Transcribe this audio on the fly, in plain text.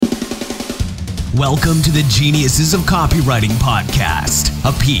Welcome to the Geniuses of Copywriting podcast,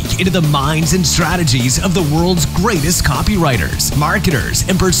 a peek into the minds and strategies of the world's greatest copywriters, marketers,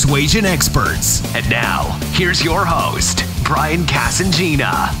 and persuasion experts. And now, here's your host, Brian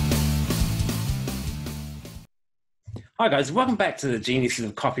Casangina. Hi guys, welcome back to the Geniuses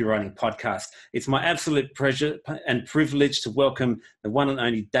of Copywriting podcast. It's my absolute pleasure and privilege to welcome the one and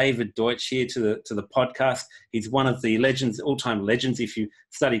only David Deutsch here to the podcast. He's one of the legends, all-time legends. If you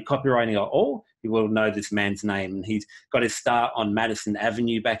study copywriting at all, you will know this man's name. And he's got his start on Madison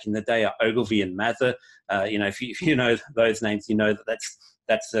Avenue back in the day at Ogilvy and Mather. If you know those names, you know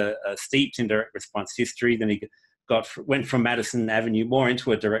that's a steeped in direct response history. Then he went from Madison Avenue more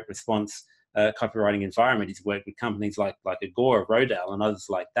into a direct response copywriting environment. He's worked with companies like Agora, Rodale, and others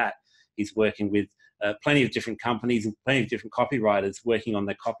like that. He's working with plenty of different companies and plenty of different copywriters working on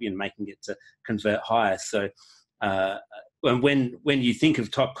their copy and making it to convert higher. So when you think of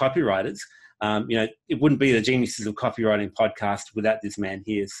top copywriters, it wouldn't be the Geniuses of Copywriting podcast without this man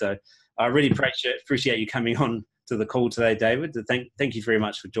here. So I really appreciate you coming on to the call today, David. Thank you very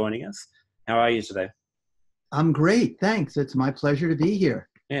much for joining us. How are you today? I'm great. Thanks. It's my pleasure to be here.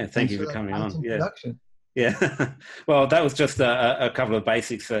 Yeah, thank you for coming on. Yeah. Well, that was just a couple of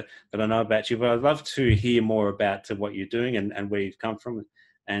basics that I know about you, but I'd love to hear more about what you're doing and where you've come from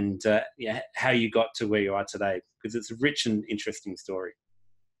and how you got to where you are today, because it's a rich and interesting story.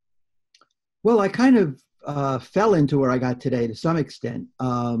 Well, I kind of fell into where I got today to some extent.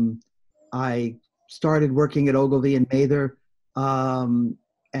 I started working at Ogilvy and Mather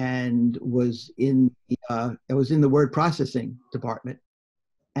and was in the word processing department.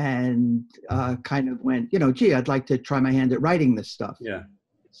 And kind of went, I'd like to try my hand at writing this stuff. Yeah.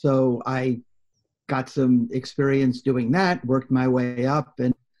 So I got some experience doing that, worked my way up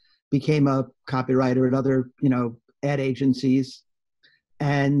and became a copywriter at other, ad agencies.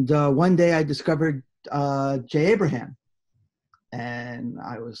 And one day I discovered Jay Abraham. And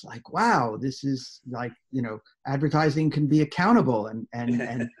I was like, wow, this is like, advertising can be accountable and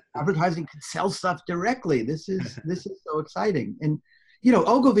advertising can sell stuff directly. This is so exciting. And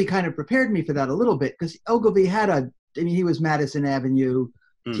Ogilvy kind of prepared me for that a little bit because Ogilvy he was Madison Avenue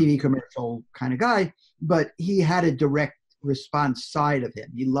TV commercial kind of guy, but he had a direct response side of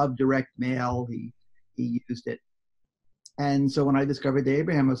him. He loved direct mail. He used it. And so when I discovered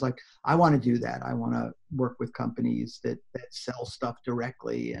Abraham, I was like, I want to do that. I want to work with companies that sell stuff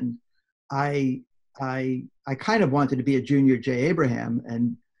directly. And I kind of wanted to be a junior Jay Abraham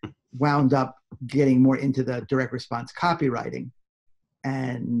and wound up getting more into the direct response copywriting.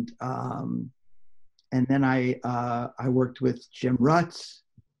 And then I worked with Jim Rutz,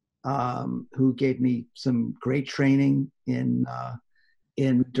 who gave me some great training in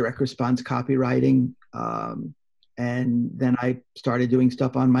direct response copywriting. And then I started doing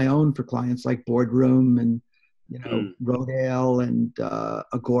stuff on my own for clients like Boardroom and Rodale and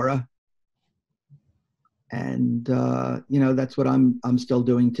Agora. And that's what I'm still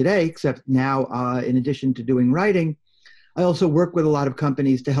doing today. Except now, in addition to doing writing, I also work with a lot of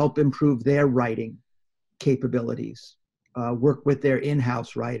companies to help improve their writing capabilities, work with their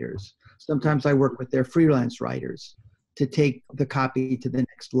in-house writers. Sometimes I work with their freelance writers to take the copy to the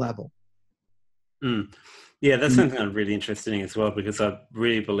next level. Yeah, that's something I'm really interested in as well, because I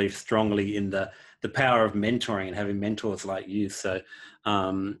really believe strongly in the power of mentoring and having mentors like you. So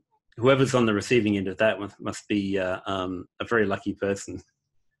whoever's on the receiving end of that must be a very lucky person.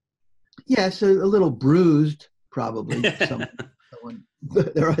 Yes, a little bruised. Probably someone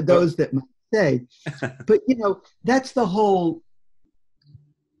there are those that might say, but that's the whole,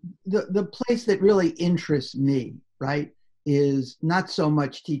 the place that really interests me, right, is not so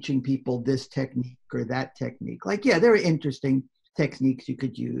much teaching people this technique or that technique. Like, yeah, there are interesting techniques you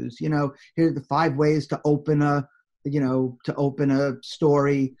could use. Here are the 5 ways to open a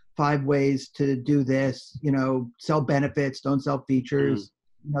story, 5 ways to do this, sell benefits, don't sell features.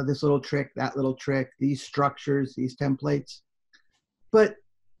 This little trick, that little trick, these structures, these templates. But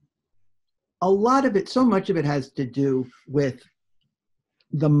a lot of it, so much of it has to do with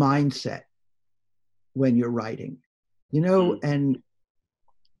the mindset when you're writing, and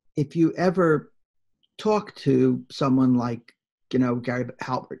if you ever talk to someone like, Gary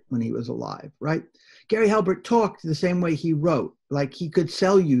Halbert when he was alive, right? Gary Halbert talked the same way he wrote, like he could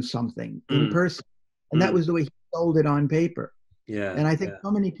sell you something in person. And that was the way he sold it on paper. Yeah. And I think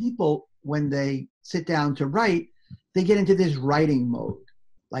so many people, when they sit down to write, they get into this writing mode.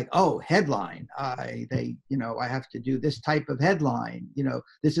 Like, oh, headline. I have to do this type of headline.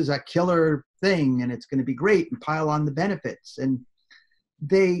 This is a killer thing and it's going to be great, and pile on the benefits. And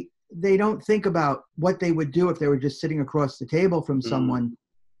they don't think about what they would do if they were just sitting across the table from someone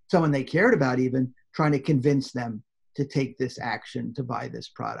someone they cared about, even trying to convince them to take this action, to buy this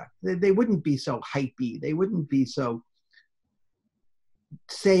product. They wouldn't be so hypey. They wouldn't be so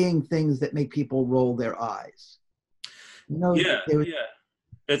saying things that make people roll their eyes. You know, Yeah.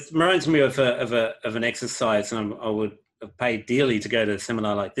 It reminds me of an exercise, and I would have paid dearly to go to a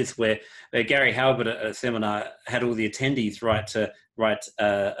seminar like this, where Gary Halbert at a seminar had all the attendees write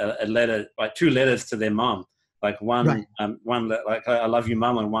a letter, like 2 letters to their mom, like one like I love you,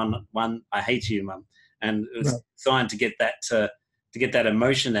 mum, and one I hate you, mum, and it was designed to get that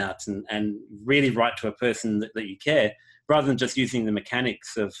emotion out and really write to a person that you care, rather than just using the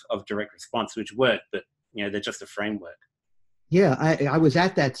mechanics of direct response, which work, but they're just a framework. Yeah, I was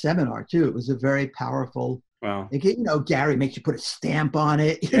at that seminar too. It was a very powerful. Wow. Gary makes you put a stamp on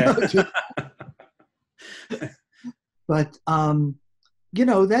it. But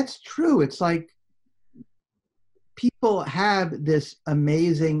that's true. It's like people have this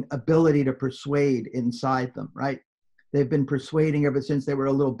amazing ability to persuade inside them, right? They've been persuading ever since they were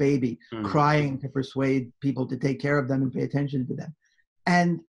a little baby, crying to persuade people to take care of them and pay attention to them.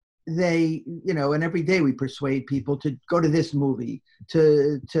 And they, and every day we persuade people to go to this movie,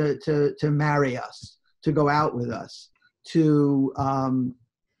 to marry us, to go out with us, to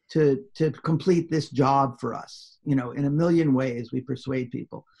complete this job for us. In a million ways we persuade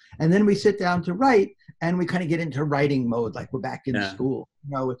people. And then we sit down to write, and we kind of get into writing mode, like we're back in school.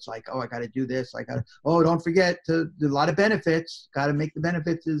 It's like, I got to do this. Don't forget a lot of benefits. Got to make the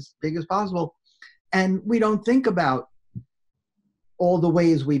benefits as big as possible. And we don't think about all the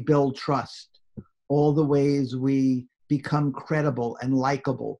ways we build trust, all the ways we become credible and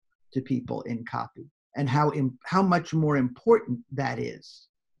likable to people in copy, and how much more important that is.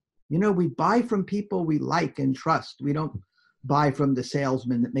 We buy from people we like and trust. We don't buy from the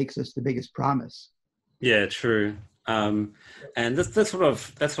salesman that makes us the biggest promise. Yeah, true. And that's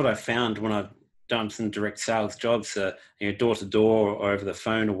what I found when I've done some direct sales jobs, door to door or over the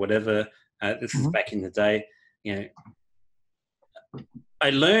phone or whatever. This is back in the day. I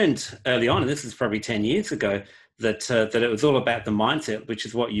learned early on, and this is probably 10 years ago, that it was all about the mindset, which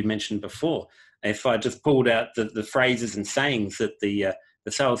is what you mentioned before. If I just pulled out the phrases and sayings that the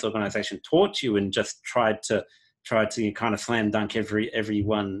sales organization taught you and just tried to kind of slam dunk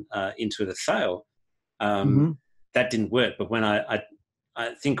everyone into the sale, that didn't work. But when I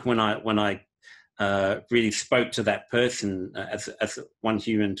think when I really spoke to that person as one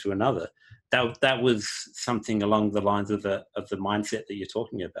human to another, that was something along the lines of the mindset that you're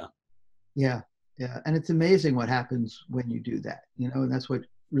talking about. Yeah. And it's amazing what happens when you do that, and that's what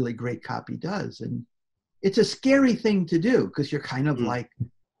really great copy does. And it's a scary thing to do, because you're kind of like,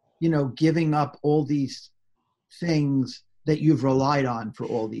 giving up all these things that you've relied on for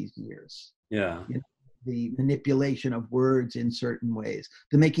all these years. Yeah. The manipulation of words in certain ways,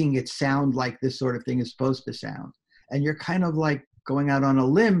 the making it sound like this sort of thing is supposed to sound. And you're kind of like going out on a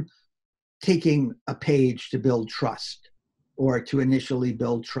limb, taking a page to build trust, or to initially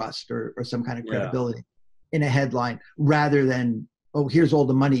build trust or some kind of credibility in a headline, rather than, here's all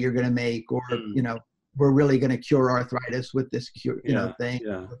the money you're going to make, or, we're really going to cure arthritis with this thing,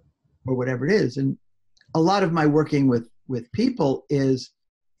 or whatever it is. And a lot of my working with people is,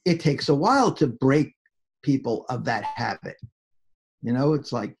 it takes a while to break people of that habit.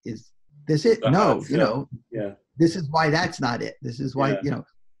 It's like, is this it? No, this is why that's not it. This is why,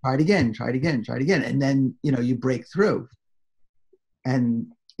 try it again. And then, you break through. And,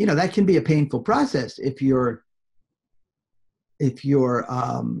 that can be a painful process if your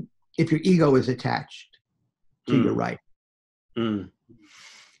ego is attached to your writing.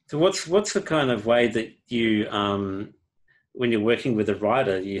 So what's the kind of way that you, when you're working with a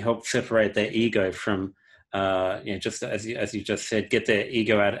writer, you help separate their ego from, just as you just said, get their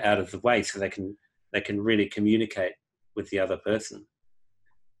ego out of the way so they can really communicate with the other person?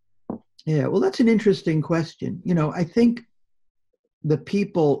 Yeah, well, that's an interesting question. I think the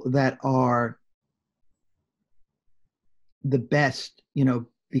people that are the best,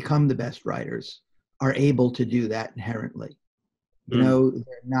 become the best writers, are able to do that inherently. They're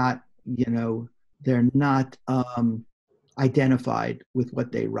not identified with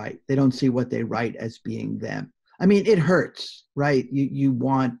what they write. They don't see what they write as being them. I mean, it hurts, right? You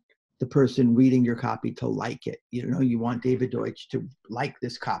want the person reading your copy to like it. You want David Deutsch to like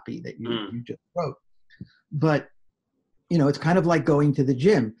this copy that you just wrote. But, it's kind of like going to the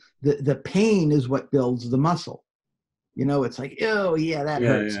gym. The pain is what builds the muscle. It's like, oh yeah, that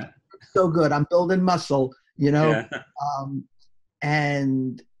hurts. Yeah. So good. I'm building muscle,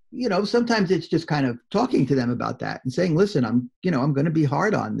 and, sometimes it's just kind of talking to them about that and saying, listen, I'm going to be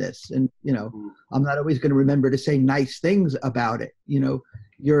hard on this. And, I'm not always going to remember to say nice things about it.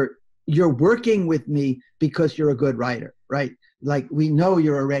 you're working with me because you're a good writer, right? Like, we know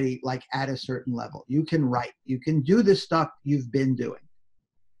you're already like at a certain level. You can write, you can do the stuff you've been doing.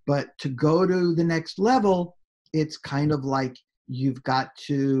 But to go to the next level, it's kind of like you've got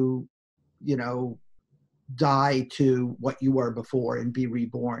to, you know, die to what you were before and be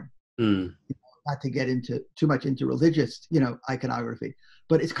reborn. Not to get into too much into religious, you know, iconography,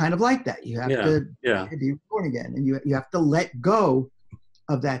 but it's kind of like that. You have to be reborn again, and you have to let go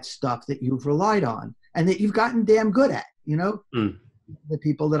of that stuff that you've relied on and that you've gotten damn good at. You know, the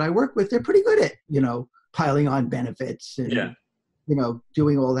people that I work with, they're pretty good at, you know, piling on benefits and you know,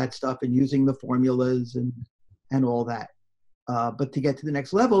 doing all that stuff and using the formulas and all that. But to get to the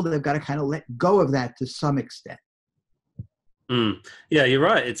next level, they've got to kind of let go of that to some extent. Yeah, you're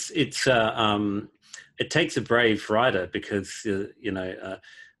right. It takes a brave writer, because you know,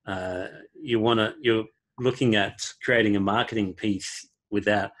 you're looking at creating a marketing piece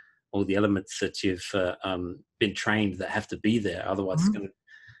without all the elements that you've been trained that have to be there. Otherwise, it's going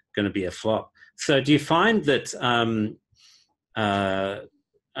to be a flop. So, do you find that? I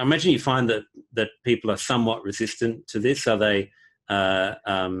imagine you find that people are somewhat resistant to this. Are they?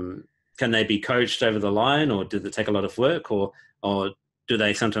 Can they be coached over the line, or do they take a lot of work, or do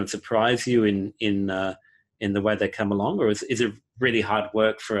they sometimes surprise you in the way they come along, or is it really hard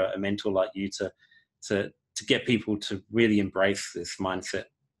work for a mentor like you to get people to really embrace this mindset?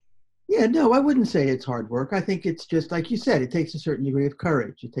 Yeah, no, I wouldn't say it's hard work. I think it's just like you said, it takes a certain degree of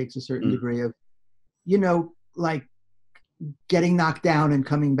courage. It takes a certain degree of, you know, like getting knocked down and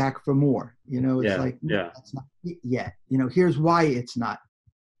coming back for more. You know, it's that's not it yet. You know, here's why it's not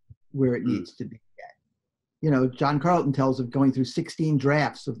where it needs to be yet. You know, John Carlton tells of going through 16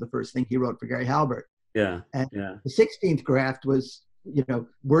 drafts of the first thing he wrote for Gary Halbert. And the 16th draft was, you know,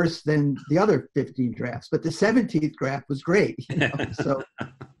 worse than the other 15 drafts, but the 17th draft was great. You know? So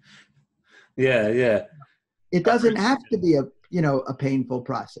it doesn't have to be a painful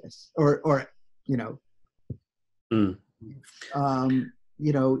process or you know, you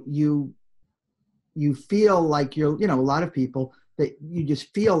know, you feel like you're, you know, a lot of people that you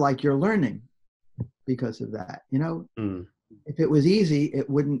just feel like you're learning because of that, you know. If it was easy, it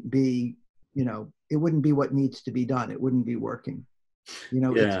wouldn't be, you know, it wouldn't be what needs to be done. It wouldn't be working, you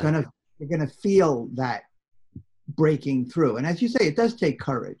know. You're gonna feel that breaking through, and as you say, it does take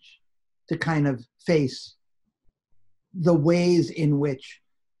courage to kind of face the ways in which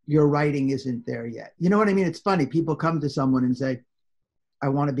your writing isn't there yet. You know what I mean? It's funny, people come to someone and say, I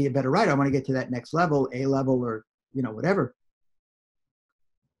want to be a better writer, I want to get to that next level, A level, or, you know, whatever.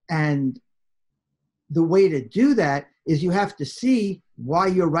 And the way to do that is you have to see why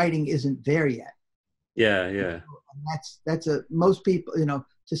your writing isn't there yet. And that's most people, you know,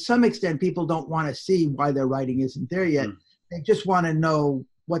 to some extent, people don't want to see why their writing isn't there yet. They just want to know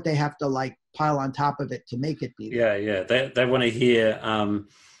what they have to like pile on top of it to make it be there. They want to hear, you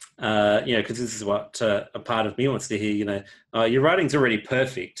know, because this is what a part of me wants to hear. You know, your writing's already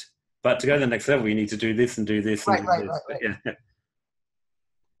perfect, but to go to the next level, you need to do this and do this. Right.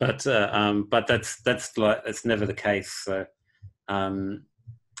 But that's like, it's never the case. So, you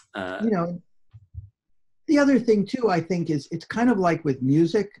know, the other thing too, I think, is it's kind of like with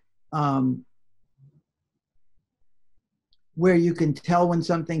music, where you can tell when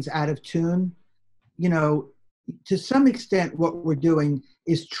something's out of tune. You know, to some extent, what we're doing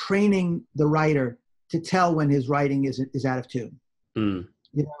is training the writer to tell when his writing is out of tune. You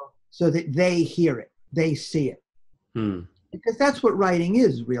know, so that they hear it, they see it. Because that's what writing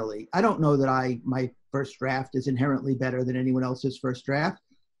is, really. I don't know that my first draft is inherently better than anyone else's first draft,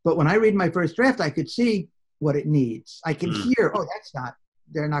 but when I read my first draft, I could see what it needs. I can hear,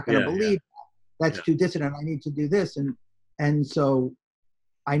 they're not going to believe that. That's too dissonant. I need to do this. And so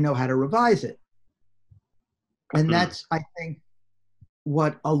I know how to revise it. And that's, I think,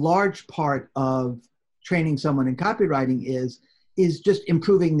 what a large part of training someone in copywriting is just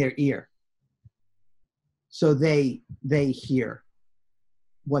improving their ear. So they hear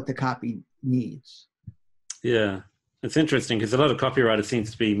what the copy needs. Yeah, it's interesting because a lot of copywriters seem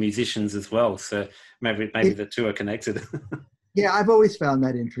to be musicians as well. So maybe the two are connected. Yeah, I've always found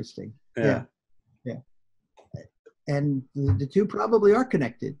that interesting. Yeah. And the two probably are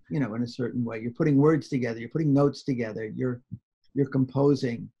connected, you know, in a certain way. You're putting words together, you're putting notes together, you're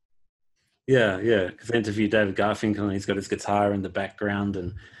composing. Yeah, because I interviewed David Garfinkel and he's got his guitar in the background,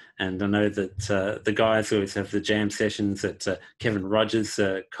 and I know that the guys always have the jam sessions at Kevin Rogers'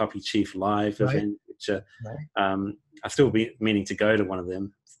 Copy Chief Live event, which I still be meaning to go to one of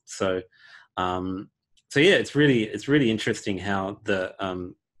them. So yeah, it's really interesting how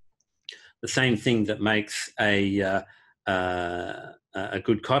the same thing that makes a a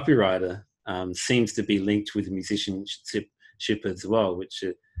good copywriter seems to be linked with musicianship as well, which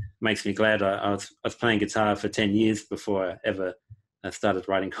makes me glad. I was playing guitar for 10 years before I ever started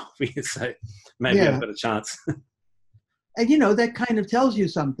writing copy, so maybe I've got a chance. And that kind of tells you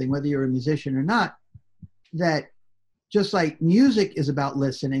something, whether you're a musician or not, that just like music is about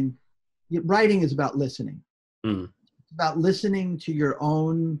listening, writing is about listening. It's about listening to your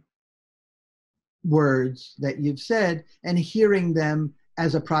own words that you've said and hearing them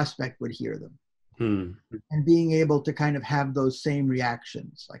as a prospect would hear them. And being able to kind of have those same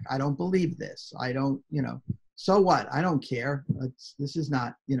reactions. Like, I don't believe this. I don't, so what? I don't care. This is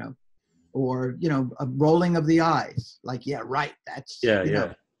not, or, a rolling of the eyes. Like, yeah, right. That's,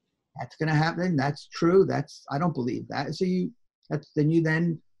 that's going to happen. That's true. I don't believe that. So then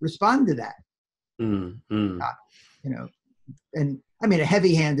you respond to that. And I mean, a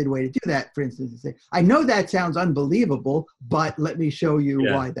heavy-handed way to do that, for instance, is say, I know that sounds unbelievable, but let me show you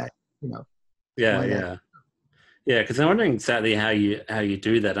why that, Yeah, because I'm wondering exactly how you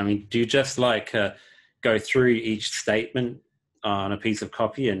do that. I mean, do you just go through each statement on a piece of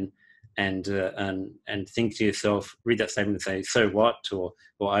copy and think to yourself, read that statement and say, so what, or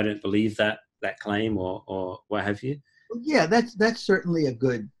I don't believe that claim, or what have you? Yeah, that's certainly a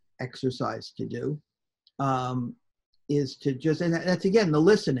good exercise to do. Is to just, and that's again the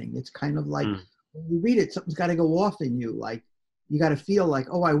listening. It's kind of like when you read it, something's got to go off in you. Like you got to feel like,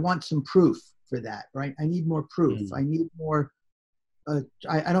 oh, I want some proof for that, right? I need more proof. I need more.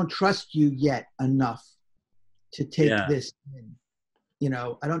 I don't trust you yet enough to take this in.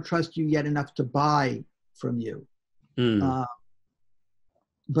 I don't trust you yet enough to buy from you.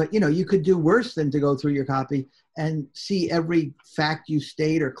 But you could do worse than to go through your copy and see every fact you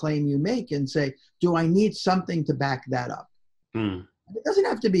state or claim you make and say, do I need something to back that up? It doesn't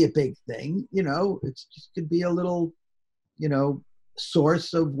have to be a big thing, it just could be a little,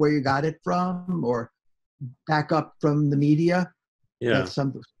 source of where you got it from, or back up from the media. That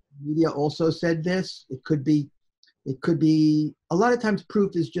some media also said this. It could be a lot of times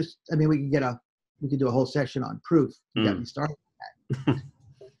proof is just, I mean, we could do a whole session on proof. You got me started with that.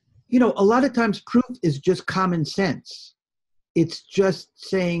 A lot of times proof is just common sense. It's just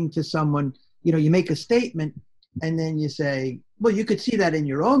saying to someone, you make a statement and then you say, well, you could see that in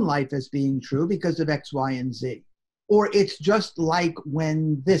your own life as being true because of X, Y, and Z. Or it's just like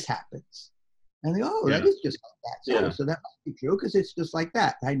when this happens. And they go, that is just like that. So that must be true because it's just like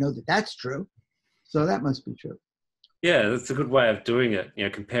that. I know that that's true. So that must be true. Yeah, that's a good way of doing it,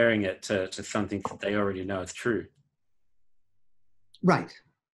 comparing it to something that they already know is true. Right.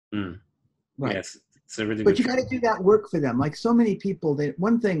 Right. Yes, it's a really but you got to do that work for them. Like so many people,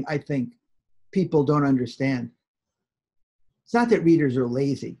 one thing I think people don't understand, it's not that readers are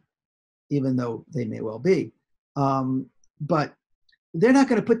lazy, even though they may well be, but they're not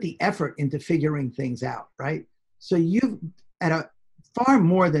going to put the effort into figuring things out, right? So you've, at a far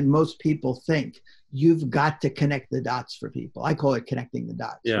more than most people think, you've got to connect the dots for people. I call it connecting the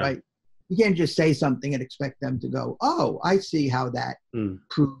dots, right? You can't just say something and expect them to go, oh, I see how that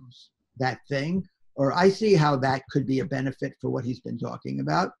proves that thing, or I see how that could be a benefit for what he's been talking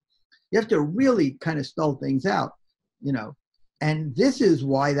about. You have to really kind of spell things out, and this is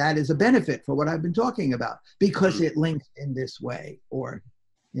why that is a benefit for what I've been talking about, because it links in this way, or,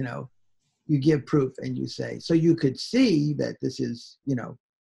 you give proof and you say, so you could see that this is,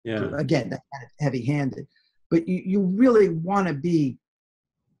 again, that kind of heavy-handed, but you really want to be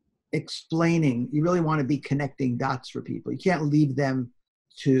explaining, you really want to be connecting dots for people. You can't leave them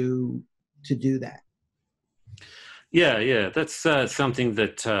to do that. Yeah, that's something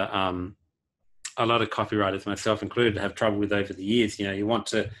that a lot of copywriters, myself included, have trouble with over the years. You want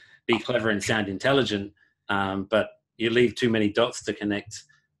to be clever and sound intelligent, but you leave too many dots to connect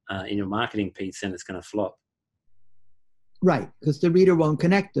in your marketing piece and it's going to flop. Right, because the reader won't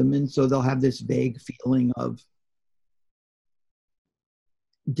connect them, and so they'll have this vague feeling of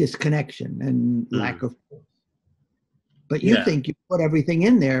disconnection and lack of proof. But you think you put everything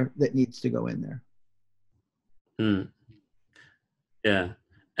in there that needs to go in there. Yeah.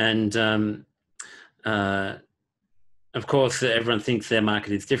 And of course, everyone thinks their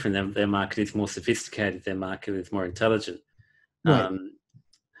market is different. Their market is more sophisticated. Their market is more intelligent. Right.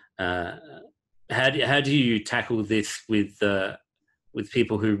 How do you tackle this with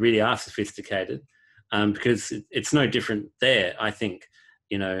people who really are sophisticated? Because it's no different there, I think.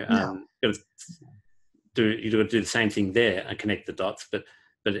 You got to do the same thing there and connect the dots. But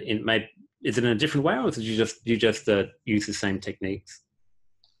is it in a different way, or did you just use the same techniques?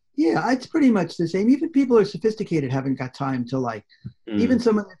 Yeah, it's pretty much the same. Even people who are sophisticated haven't got time to even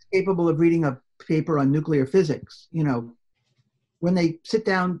someone that's capable of reading a paper on nuclear physics, when they sit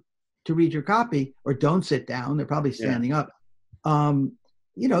down to read your copy, or don't sit down, they're probably standing up.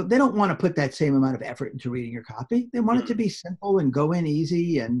 You know, they don't want to put that same amount of effort into reading your copy. They want it to be simple and go in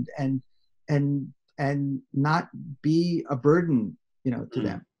easy and not be a burden, you know, to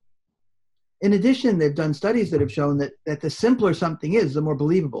them. In addition, they've done studies that have shown that the simpler something is, the more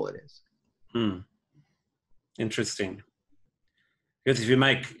believable it is. Interesting. Because if you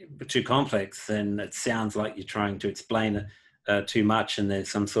make it too complex, then it sounds like you're trying to explain too much, and there's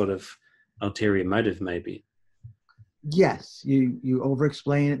some sort of ulterior motive, maybe. Yes, you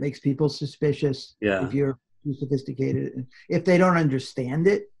over-explain. It makes people suspicious. Yeah. If you're too sophisticated, if they don't understand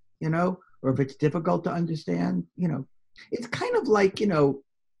it, you know, or if it's difficult to understand, you know, it's kind of like, you know,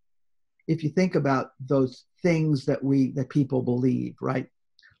 if you think about those things that people believe, right?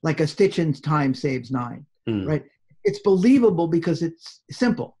 Like a stitch in time saves 9, right? It's believable because it's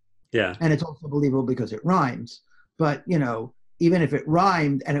simple. Yeah. And it's also believable because it rhymes. But, you know, even if it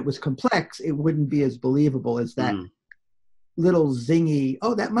rhymed and it was complex, it wouldn't be as believable as that little zingy,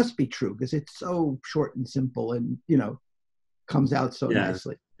 oh, that must be true because it's so short and simple and, you know, comes out so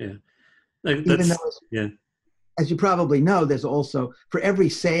nicely. Yeah. Even though, as you probably know, there's also, for every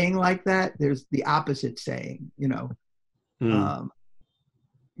saying like that, there's the opposite saying, you know.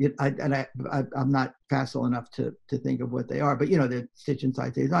 I'm not facile enough to think of what they are, but, you know, the stitch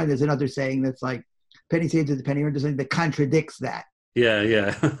inside saves 9. There's another saying that's like, penny saved is a penny earned, something that contradicts that.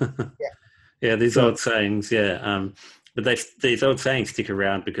 Yeah. These old sayings, but these old sayings stick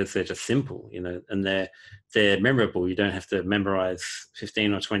around because they're just simple, you know, and they're memorable. You don't have to memorize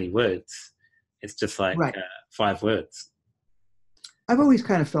 15 or 20 words. It's just like 5 words. I've always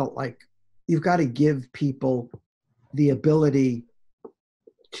kind of felt like you've got to give people the ability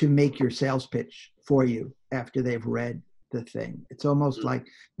to make your sales pitch for you after they've read the thing. It's almost like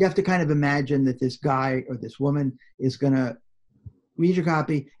you have to kind of imagine that this guy or this woman is going to read your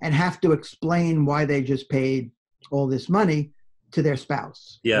copy and have to explain why they just paid all this money to their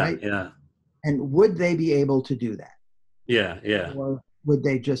spouse. Right? Yeah. And would they be able to do that? Yeah. Or would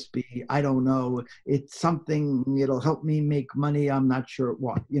they just be, I don't know, it's something, it'll help me make money, I'm not sure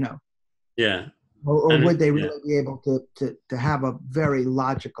what, you know? Yeah. Or would they really be able to have a very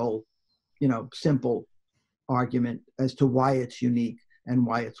logical, you know, simple argument as to why it's unique and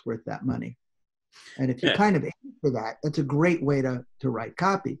why it's worth that money? And if you kind of aim for that, that's a great way to write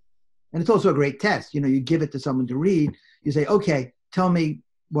copy. And it's also a great test. You know, you give it to someone to read, you say, okay, tell me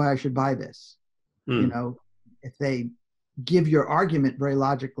why I should buy this. You know, if they give your argument very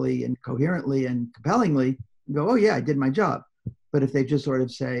logically and coherently and compellingly, you go, oh yeah, I did my job. But if they just sort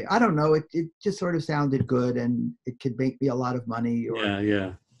of say, I don't know, it just sort of sounded good and it could make me a lot of money or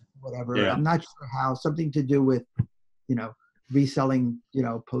whatever. Yeah. I'm not sure how, something to do with, you know, reselling, you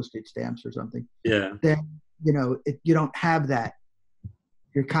know, postage stamps or something. Yeah. Then, you know, you don't have that.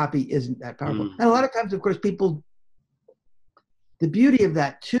 Your copy isn't that powerful. And a lot of times, of course, the beauty of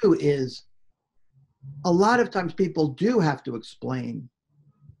that too is a lot of times people do have to explain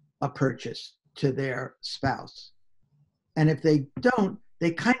a purchase to their spouse. And if they don't,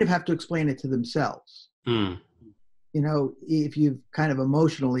 they kind of have to explain it to themselves. You know, if you've kind of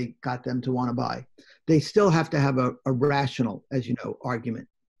emotionally got them to want to buy, they still have to have a rational, as you know, argument.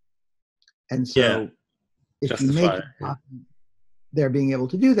 And so if you make it they're being able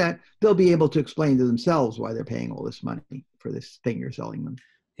to do that, they'll be able to explain to themselves why they're paying all this money for this thing you're selling them.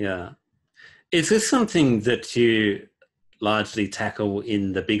 Yeah. Is this something that you largely tackle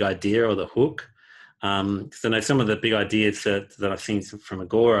in the big idea or the hook? Because I know some of the big ideas that I've seen from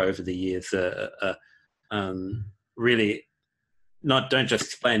Agora over the years are really don't just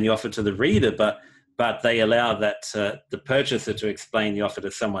explain the offer to the reader, but they allow that the purchaser to explain the offer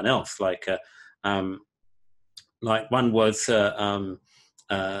to someone else. Like one was PABXs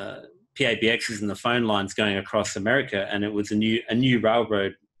and the phone lines going across America, and it was a new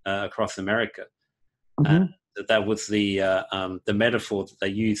railroad across America. That was the metaphor that they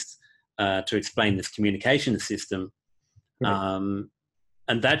used to explain this communication system, and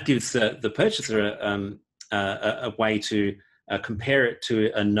that gives the purchaser a way to compare it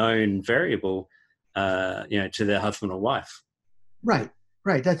to a known variable, to their husband or wife. Right.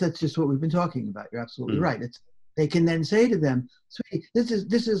 That's just what we've been talking about. You're absolutely right. They can then say to them, "Sweetie, this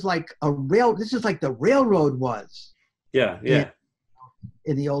is like This is like the railroad was." Yeah.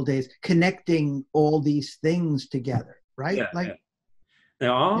 In the old days, connecting all these things together, right?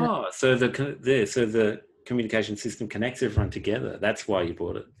 So the communication system connects everyone together. That's why you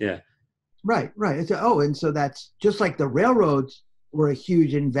bought it. Yeah. Right. And so that's just like the railroads were a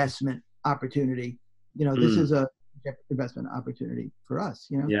huge investment opportunity. You know, this is a investment opportunity for us.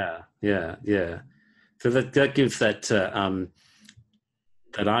 You know. Yeah. So that gives that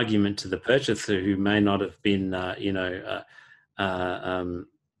that argument to the purchaser who may not have been,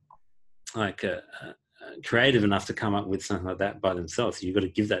 creative enough to come up with something like that by themselves. So you've got to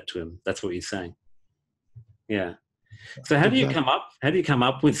give that to them. That's what you're saying. Yeah. So how do you come up? How do you come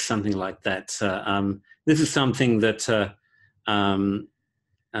up with something like that? This is something that I've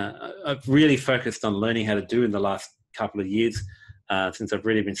really focused on learning how to do in the last couple of years, since I've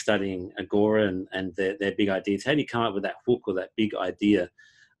really been studying Agora and their big ideas. How do you come up with that hook or that big idea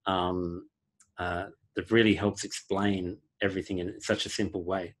that really helps explain everything in such a simple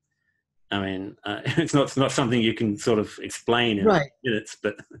way? I mean, it's not something you can sort of explain in minutes,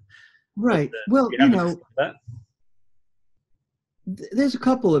 but right. But, well, there's a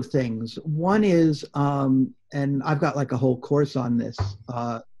couple of things. One is, and I've got like a whole course on this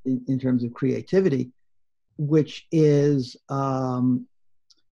in terms of creativity, which is a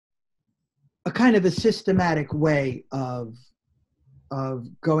kind of a systematic way of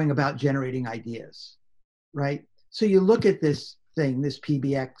going about generating ideas, right? So you look at this thing, this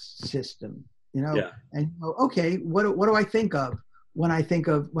PBX system, and you go, okay, what do I think of when I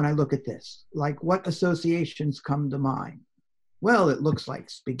look at this? Like, what associations come to mind? Well, it looks like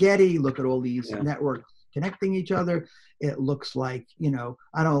spaghetti. Look at all these networks connecting each other. It looks like,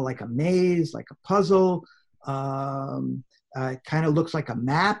 like a maze, like a puzzle. It kind of looks like a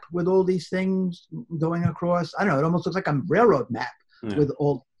map with all these things going across. I don't know. It almost looks like a railroad map with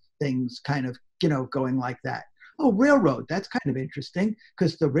all things kind of, going like that. Oh, railroad. That's kind of interesting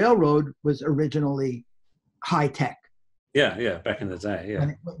because the railroad was originally high tech. Yeah, back in the day,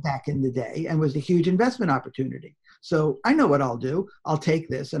 Back in the day, and was a huge investment opportunity. So I know what I'll do. I'll take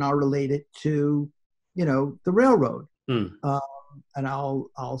this and I'll relate it to, the railroad. And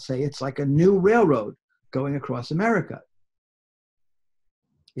I'll say it's like a new railroad going across America.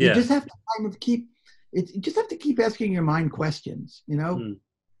 You just have to kind of you just have to keep asking your mind questions,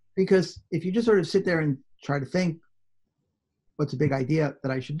 because if you just sort of sit there and try to think, what's a big idea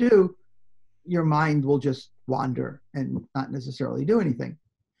that I should do, your mind will just wander and not necessarily do anything.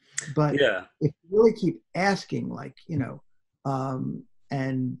 But if you really keep asking, like,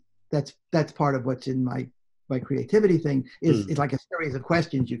 and that's part of what's in my creativity thing is it's like a series of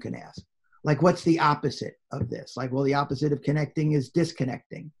questions you can ask. Like, what's the opposite of this? Like, well, the opposite of connecting is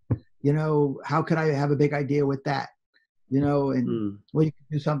disconnecting. How could I have a big idea with that? And well, you can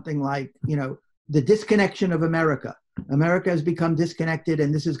do something like, the disconnection of America. America has become disconnected,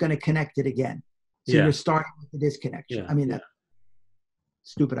 and this is going to connect it again. So you're starting with the disconnection. I mean, that's a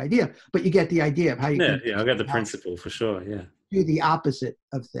stupid idea, but you get the idea of how you can. I got the principle for sure. Yeah. Do the opposite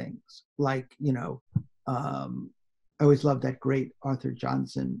of things. Like, I always loved that great Arthur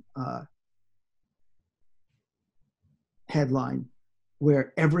Johnson headline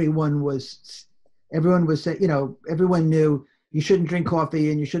where everyone saying, everyone knew you shouldn't drink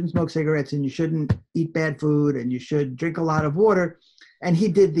coffee and you shouldn't smoke cigarettes and you shouldn't eat bad food and you should drink a lot of water. And he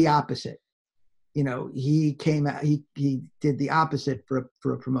did the opposite. He came out, he did the opposite for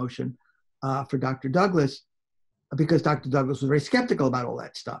a promotion for Dr. Douglas, because Dr. Douglas was very skeptical about all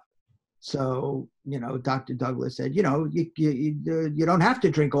that stuff. So, Dr. Douglas said, you don't have to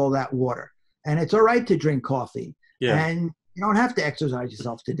drink all that water, and it's all right to drink coffee, and you don't have to exercise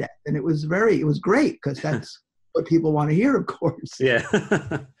yourself to death. And it was great, because that's what people want to hear, of course. Yeah.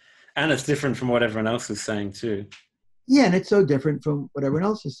 And it's different from what everyone else is saying too. Yeah, and it's so different from what everyone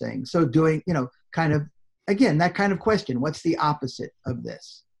else is saying. So doing, kind of, again, that kind of question, what's the opposite of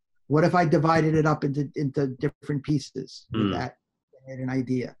this? What if I divided it up into different pieces with that an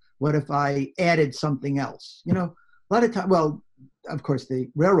idea? What if I added something else? A lot of time, well, of course, the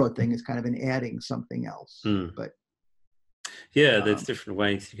railroad thing is kind of an adding something else. But there's different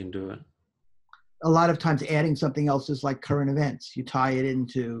ways you can do it. A lot of times adding something else is like current events. You tie it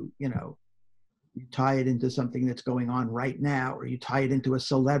into, something that's going on right now, or you tie it into a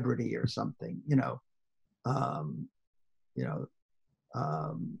celebrity or something,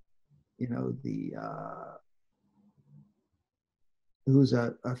 who's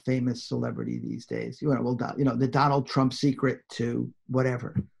a famous celebrity these days? The Donald Trump secret to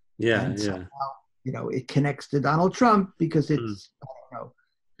whatever. Somehow, it connects to Donald Trump because it's,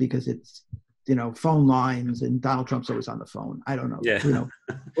 phone lines, and Donald Trump's always on the phone. I don't know. Yeah.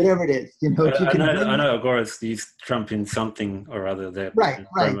 Whatever it is, I know Agora's used Trump in something or other there. Right.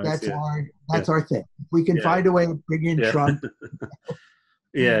 That's our thing. If we can find a way to bring in Trump.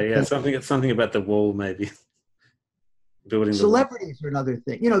 Something about the wall, maybe. Building celebrities are another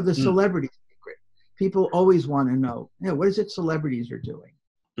thing. The celebrity secret. People always want to know, what is it celebrities are doing?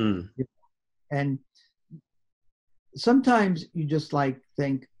 And sometimes you just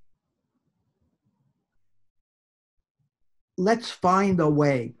think, let's find a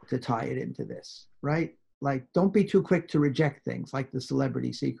way to tie it into this, right? Like, don't be too quick to reject things like the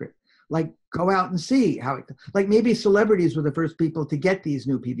celebrity secret. Like, go out and see how it, like maybe celebrities were the first people to get these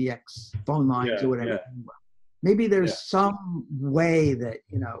new PBX phone lines or whatever. Maybe there's some way that,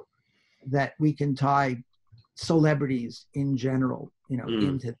 that we can tie celebrities in general,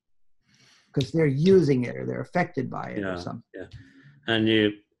 into, because they're using it or they're affected by it or something. Yeah. And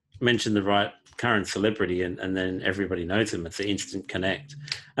you mentioned the right current celebrity and then everybody knows them. It's an instant connect.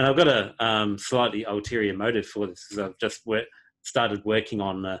 And I've got a slightly ulterior motive for this, because I've just started working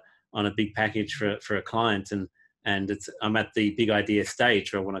on a big package for a client, and I'm at the big idea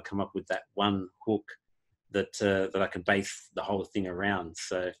stage where I want to come up with that one hook that I can base the whole thing around.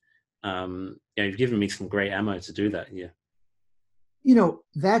 So you've given me some great ammo to do that.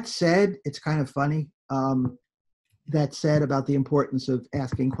 That said, it's kind of funny. That said about the importance of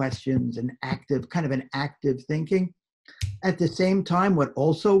asking questions and active thinking. At the same time, what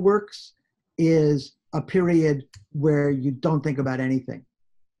also works is a period where you don't think about anything.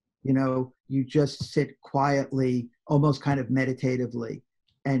 You just sit quietly, almost kind of meditatively,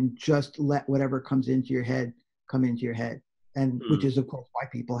 and just let whatever comes into your head come into your head. And which is, of course, why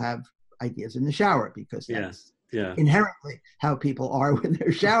people have ideas in the shower, because that's inherently how people are when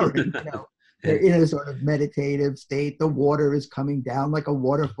they're showering. They're in a sort of meditative state. The water is coming down like a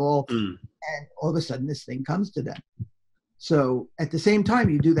waterfall, and all of a sudden this thing comes to them. So at the same time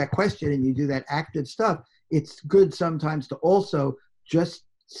you do that question and you do that active stuff, it's good sometimes to also just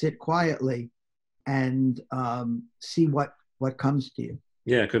sit quietly and see what comes to you.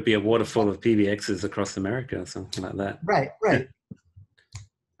 Yeah, it could be a waterfall of PBXs across America or something like that. Right.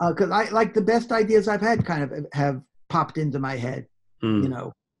 Because I like the best ideas I've had kind of have popped into my head,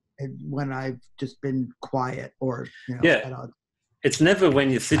 when I've just been quiet or, It's never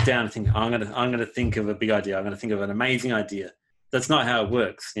when you sit down and think, I'm gonna think of a big idea. I'm gonna think of an amazing idea. That's not how it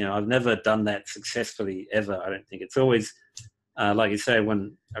works. I've never done that successfully ever. I don't think. It's always, like you say,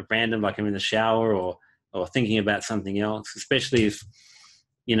 when a random, like I'm in the shower or thinking about something else, especially if,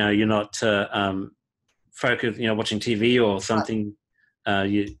 you're not focused, watching TV or something,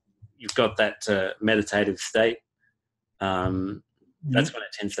 you've got that meditative state. That's when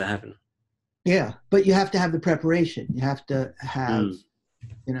it tends to happen. Yeah, but you have to have the preparation. You have to have,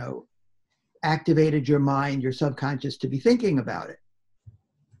 activated your mind, your subconscious to be thinking about it,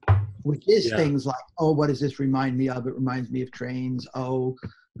 which is things like, oh, what does this remind me of? It reminds me of trains. Oh,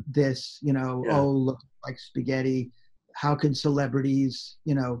 this, oh, look like spaghetti. How can celebrities,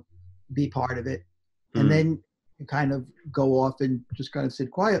 be part of it? And then you kind of go off and just kind of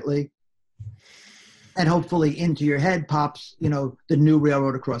sit quietly. And hopefully into your head pops, the new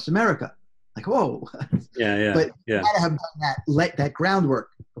railroad across America. Like, whoa. Yeah. But you gotta have done that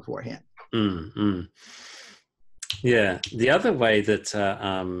groundwork beforehand. Yeah. The other way that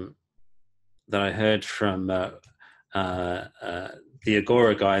that I heard from the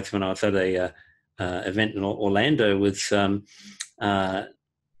Agora guys when I was at a event in Orlando was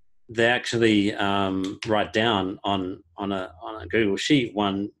they actually write down on a Google sheet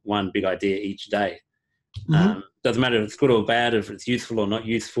one big idea each day. Doesn't matter if it's good or bad, if it's useful or not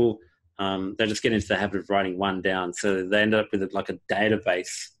useful. They just get into the habit of writing one down. So they end up with like a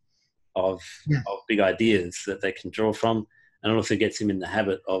database of big ideas that they can draw from, and it also gets them in the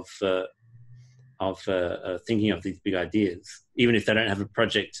habit of thinking of these big ideas, even if they don't have a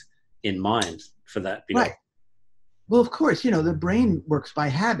project in mind for that big idea. Well, of course, the brain works by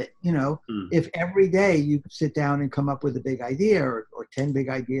habit. If every day you sit down and come up with a big idea or 10 big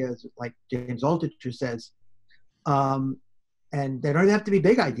ideas, like James Altucher says, and they don't have to be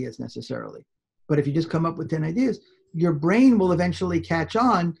big ideas necessarily, but if you just come up with 10 ideas, your brain will eventually catch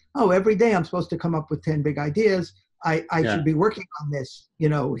on. Oh, every day I'm supposed to come up with 10 big ideas. I should be working on this,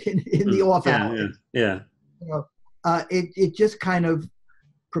 in the off hours. It just kind of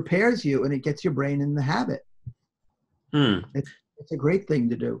prepares you and it gets your brain in the habit. It's a great thing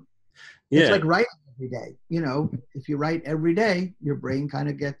to do. It's like writing every day. If you write every day, your brain kind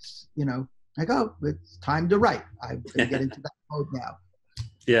of gets, like, oh, it's time to write. I'm going to get into that mode now.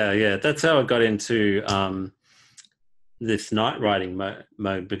 Yeah. That's how I got into this night writing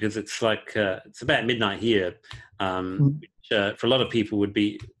mode, because it's like it's about midnight here, which for a lot of people would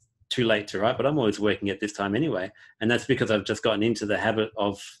be too late to write, but I'm always working at this time anyway, and that's because I've just gotten into the habit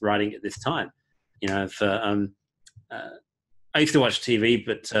of writing at this time. I used to watch TV,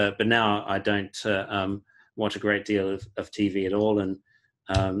 but now I don't watch a great deal of TV at all, and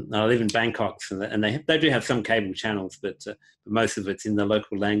I live in Bangkok, and they do have some cable channels, but most of it's in the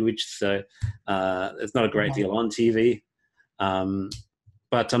local language, so there's not a great deal on TV.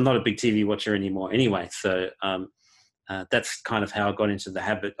 But I'm not a big TV watcher anymore anyway, so that's kind of how I got into the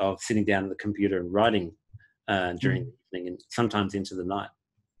habit of sitting down at the computer and writing during the evening and sometimes into the night.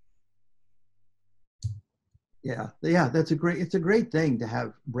 Yeah, it's a great thing to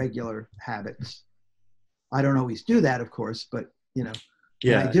have regular habits. I don't always do that, of course, but when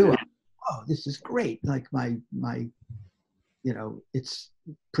I do, oh, this is great. Like my it's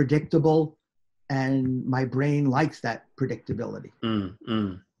predictable, and my brain likes that predictability.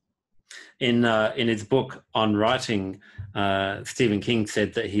 In his book on writing, Stephen King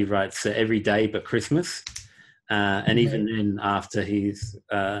said that he writes every day but Christmas, and even then, after he's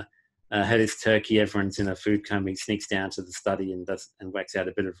had his turkey, everyone's in a food coma, he sneaks down to the study and whacks out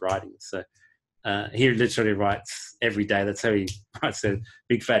a bit of writing. So he literally writes every day. That's how he writes the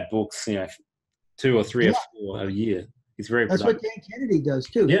big fat books, 2 or 3 or 4 a year. He's very productive. That's what Dan Kennedy does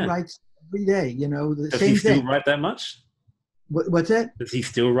too. He writes every day, the Does same he still thing. write that much? What's that? Does he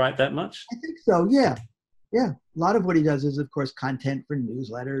still write that much? I think so, yeah. A lot of what he does is, of course, content for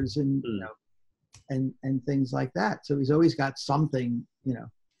newsletters and and things like that. So he's always got something,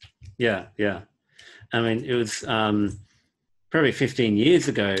 Yeah. I mean, it was probably 15 years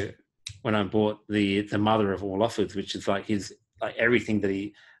ago when I bought the Mother of All Offers, which is like everything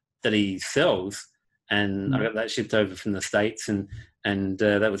that he sells, and I got that shipped over from the States, and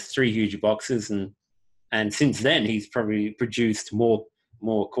that was 3 huge boxes, and since then he's probably produced more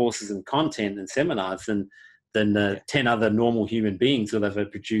courses and content and seminars than 10 other normal human beings will ever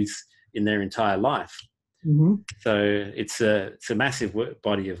produce in their entire life. Mm-hmm. So it's a massive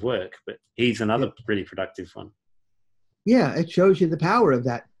body of work, but he's another really productive one. Yeah, it shows you the power of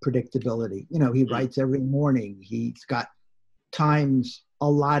that predictability. He writes every morning. He's got times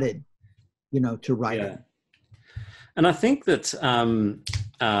allotted, to write it. And I think that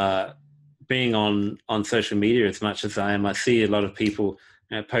being on social media as much as I am, I see a lot of people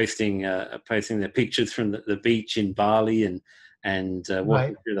posting their pictures from the beach in Bali and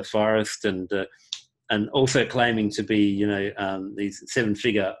walking through the forest and also claiming to be these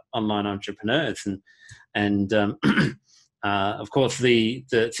 7-figure online entrepreneurs and of course the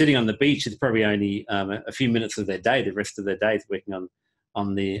sitting on the beach is probably only a few minutes of their day. The rest of their day is working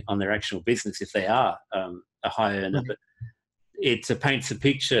on their actual business if they are a high earner. But it paints a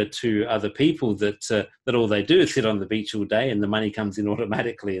picture to other people that all they do is sit on the beach all day and the money comes in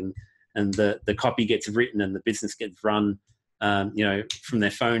automatically and the copy gets written and the business gets run from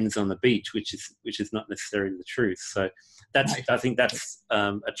their phones on the beach, which is not necessarily the truth. So I think that's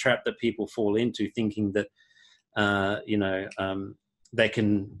a trap that people fall into, thinking that they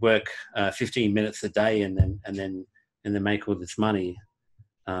can work 15 minutes a day and then make all this money,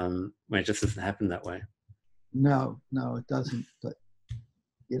 when it just doesn't happen that way. No, it doesn't. But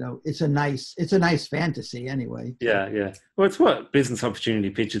it's a nice fantasy anyway. Yeah. Well, it's what business opportunity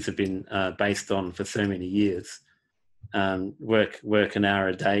pitches have been based on for so many years. Work an hour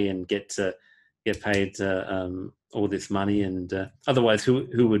a day and get paid all this money, and otherwise,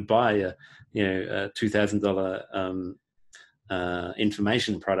 who would buy a $2,000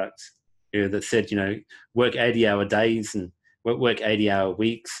 information product that said work 80-hour days and work 80-hour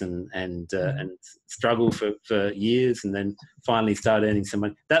weeks and struggle for years and then finally start earning some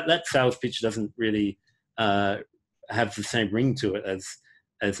money. That sales pitch doesn't really have the same ring to it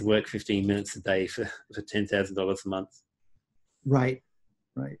as work 15 minutes a day for $10,000 a month. Right.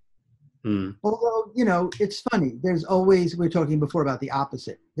 Although, it's funny. There's always, we were talking before about the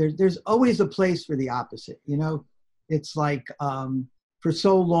opposite. There's always a place for the opposite. It's like, for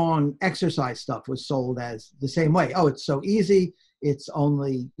so long, exercise stuff was sold as the same way. Oh, it's so easy. It's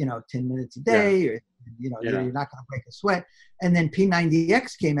only, 10 minutes a day, or, you're not going to break a sweat. And then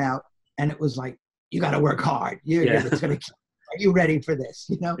P90X came out and it was like, you got to work hard. Are you ready for this?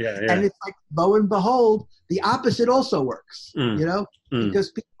 And it's like, lo and behold, the opposite also works,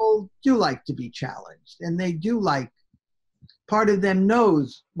 because people do like to be challenged, and they do like, part of them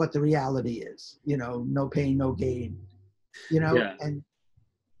knows what the reality is, no pain, no gain,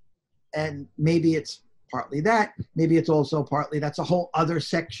 and maybe it's partly that, maybe it's also partly that's a whole other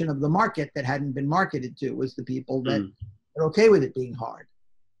section of the market that hadn't been marketed to, was the people that are okay with it being hard.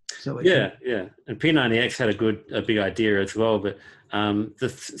 So and P90X had a big idea as well, but the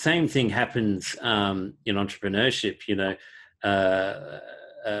same thing happens in entrepreneurship.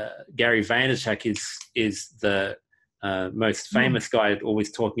 Gary Vaynerchuk is the most famous guy,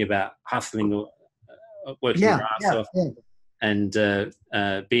 always talking about hustling or working your ass off, and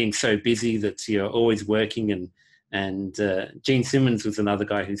being so busy that you're always working. And Gene Simmons was another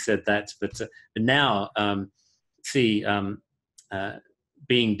guy who said that. But now,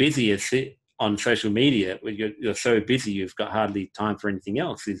 being busy on social media, when you're so busy you've got hardly time for anything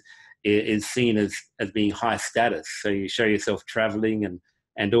else, is seen as being high status. So you show yourself traveling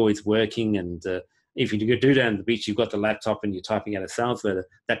and always working, and if you do down the beach, you've got the laptop and you're typing out a sales letter.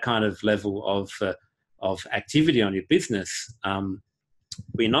 That kind of level of activity on your business, where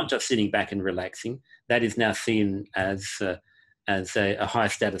you're not just sitting back and relaxing. That is now seen as a high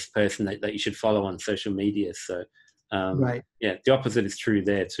status person that you should follow on social media. So right. Yeah, the opposite is true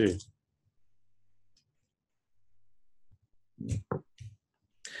there too.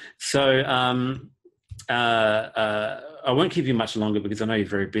 So I won't keep you much longer because I know you're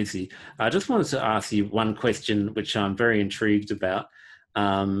very busy. I just wanted to ask you one question, which I'm very intrigued about.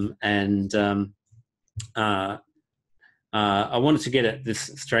 I wanted to get at this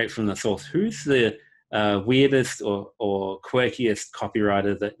straight from the source. Who's the weirdest or quirkiest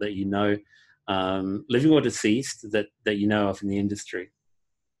copywriter that you know, living or deceased, that you know of in the industry?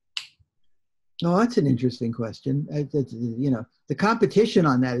 Oh, that's an interesting question. The competition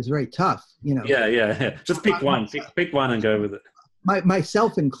on that is very tough. Yeah. Just pick one. Pick one and go with it.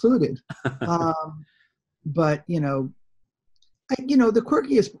 Myself included. But the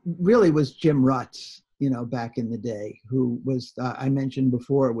quirkiest really was Jim Rutz. Back in the day, who was I mentioned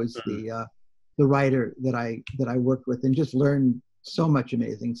before was the writer that I worked with and just learned so much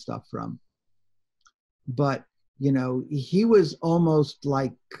amazing stuff from. But he was almost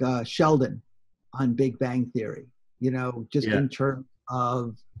like Sheldon on Big Bang Theory, in terms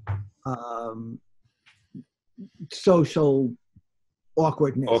of social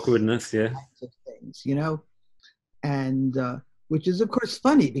awkwardness, yeah, kinds of things, and which is of course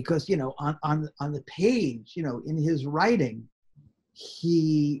funny because on the page, in his writing,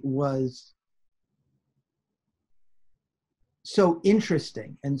 he was so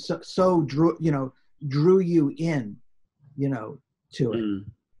interesting and so drew you in, to it.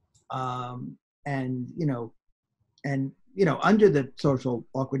 And under the social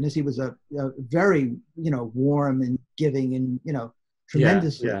awkwardness, he was a very, warm and giving and,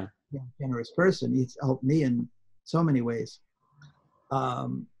 tremendously generous person. He's helped me in so many ways.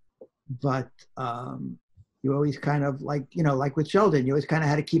 But you always kind of like with Sheldon, you always kind of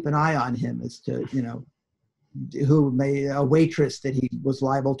had to keep an eye on him as to, who may a waitress that he was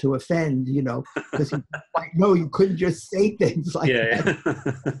liable to offend, because he might know you couldn't just say things like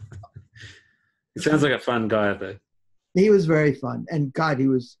that. He sounds like a fun guy, though. He was very fun, and God, he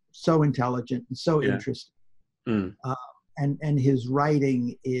was so intelligent and so interesting. And his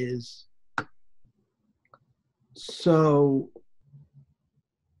writing is so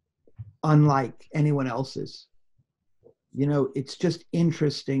unlike anyone else's. It's just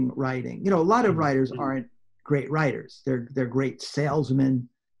interesting writing. A lot of writers aren't great writers. They're great salesmen.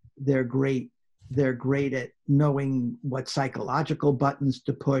 They're great at knowing what psychological buttons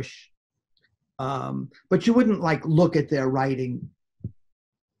to push. But you wouldn't look at their writing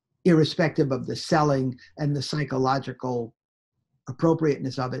irrespective of the selling and the psychological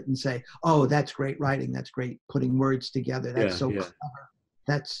appropriateness of it and say, oh, that's great writing. That's great putting words together. That's clever.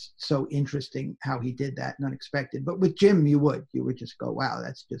 That's so interesting how he did that and unexpected. But with Jim, you would just go, wow,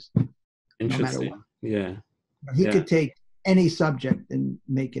 that's just interesting. No matter what. He could take any subject and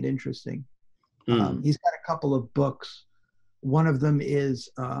make it interesting. He's got a couple of books. One of them is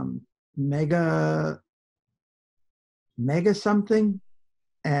Mega something,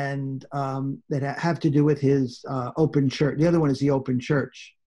 and that have to do with his open church. The other one is the open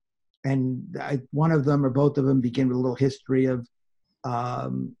church, and one of them or both of them begin with a little history of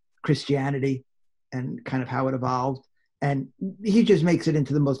Christianity and kind of how it evolved. And he just makes it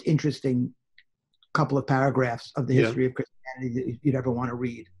into the most interesting couple of paragraphs of the history of Christianity that you'd ever want to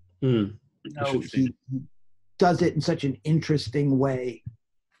read. He does it in such an interesting way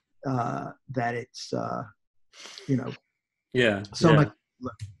that it's so much.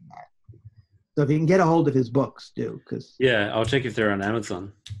 So if you can get a hold of his books, do, because I'll check if they're on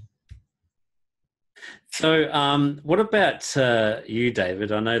Amazon. So what about you,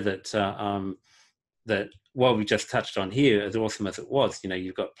 David? I know that that what we just touched on here, as awesome as it was,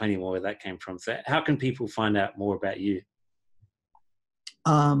 you've got plenty more where that came from. So how can people find out more about you?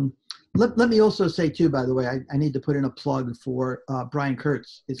 Let me also say too, by the way, I need to put in a plug for Brian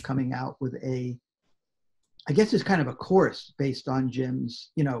Kurtz is coming out with I guess it's kind of a course based on Jim's,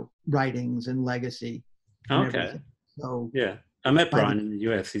 writings and legacy. And everything. So I met Brian in the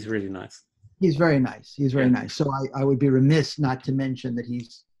US. He's really nice. He's very nice. He's very nice. So I would be remiss not to mention that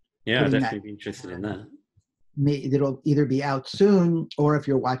he's. I'd definitely be interested in that. It'll either be out soon, or if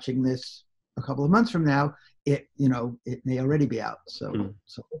you're watching this a couple of months from now, it may already be out. So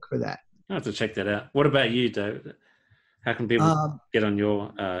so look for that. I have to check that out. What about you, David? How can people get on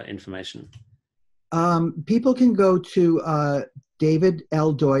your information? People can go to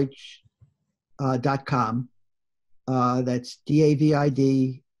davidldeutsch.com. That's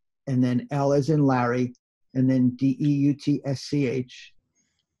DAVID, and then L as in Larry, and then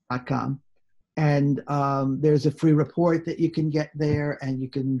DEUTSCH.com. And there's a free report that you can get there, and you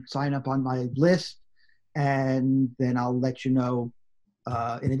can sign up on my list, and then I'll let you know,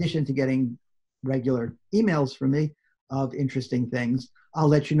 in addition to getting regular emails from me of interesting things, I'll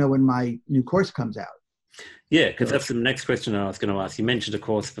let you know when my new course comes out. Yeah, because that's the next question I was going to ask. You mentioned a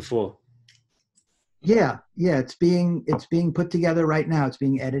course before. Yeah, it's being put together right now. It's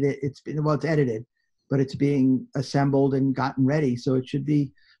being edited. It's edited, but it's being assembled and gotten ready. So it should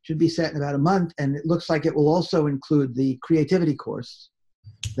be set in about a month, and it looks like it will also include the creativity course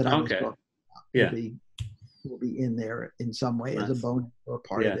that I was talking about. Yeah, will be in there in some way as a bonus or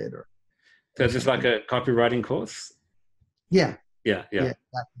part of it. Or so it's just like a copywriting course. Yeah. Exactly.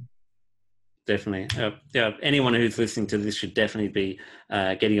 Definitely. Anyone who's listening to this should definitely be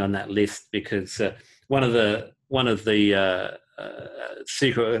getting on that list, because one of the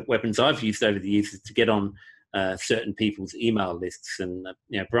secret weapons I've used over the years is to get on certain people's email lists. And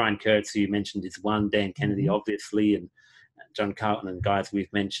Brian Kurtz, who you mentioned, is one. Dan Kennedy, obviously, and John Carlton and guys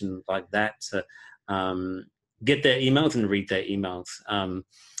we've mentioned like that. Get their emails and read their emails,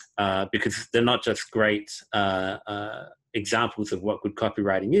 because they're not just great examples of what good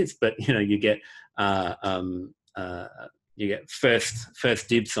copywriting is, but you get first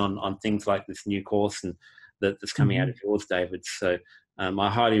dibs on things like this new course and that's coming out of yours, David. So I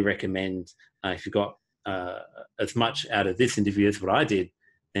highly recommend, if you got as much out of this interview as what I did,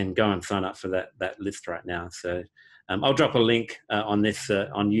 then go and sign up for that list right now. So I'll drop a link on this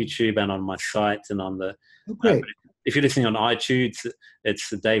on YouTube and on my site and on the. Oh, great. If you're listening on iTunes, it's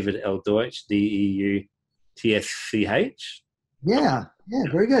David L. Deutsch, DEUTSCH. Yeah,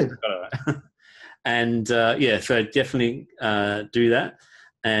 very good. And so definitely do that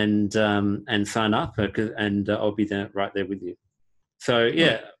and sign up, and I'll be right there with you. So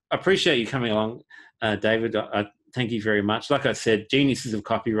I appreciate you coming along, David. I thank you very much. Like I said, Geniuses of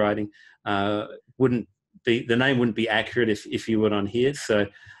Copywriting the name wouldn't be accurate if you weren't on here. So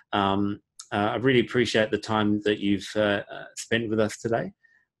I really appreciate the time that you've spent with us today,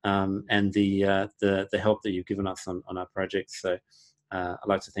 and the help that you've given us on our project. So I'd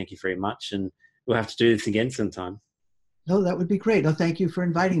like to thank you very much, and we'll have to do this again sometime. No, that would be great. No, thank you for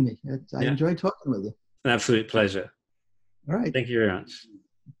inviting me. I enjoyed talking with you. An absolute pleasure. All right. Thank you very much.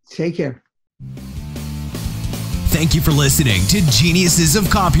 Take care. Thank you for listening to Geniuses of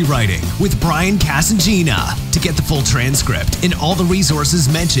Copywriting with Brian Casangina. To get the full transcript and all the resources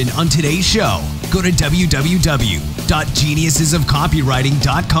mentioned on today's show, go to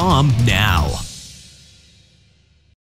www.geniusesofcopywriting.com now.